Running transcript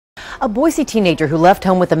A Boise teenager who left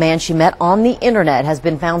home with a man she met on the internet has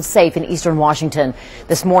been found safe in eastern Washington.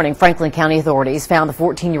 This morning, Franklin County authorities found the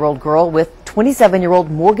 14-year-old girl with 27-year-old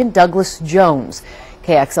Morgan Douglas Jones.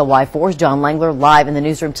 KXLY4's John Langeler live in the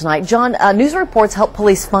newsroom tonight. John, news reports helped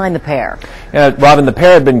police find the pair. Yeah, Robin, the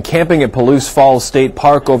pair had been camping at Palouse Falls State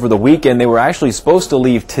Park over the weekend. They were actually supposed to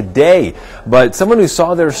leave today, but someone who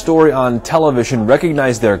saw their story on television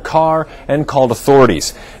recognized their car and called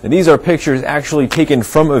authorities. And these are pictures actually taken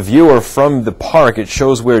from a viewer from the park. It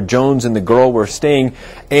shows where Jones and the girl were staying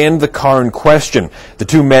and the car in question. The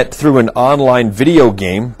two met through an online video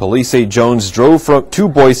game. Police say Jones drove to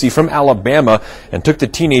Boise from Alabama and took the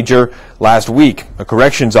teenager last week. A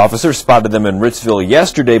corrections officer spotted them in Ritzville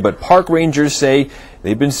yesterday, but park rangers say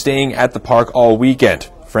they've been staying at the park all weekend.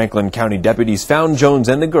 Franklin County deputies found Jones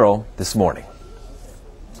and the girl this morning.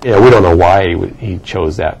 Yeah, we don't know why he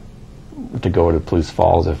chose that to go to Palouse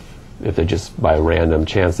Falls, if they just by random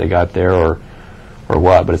chance they got there or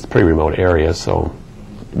what, but it's a pretty remote area, so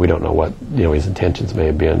we don't know what his intentions may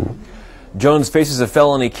have been. Jones faces a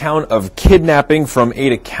felony count of kidnapping from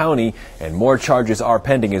Ada County, and more charges are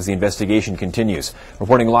pending as the investigation continues.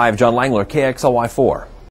 Reporting live, John Langeler, KXLY4.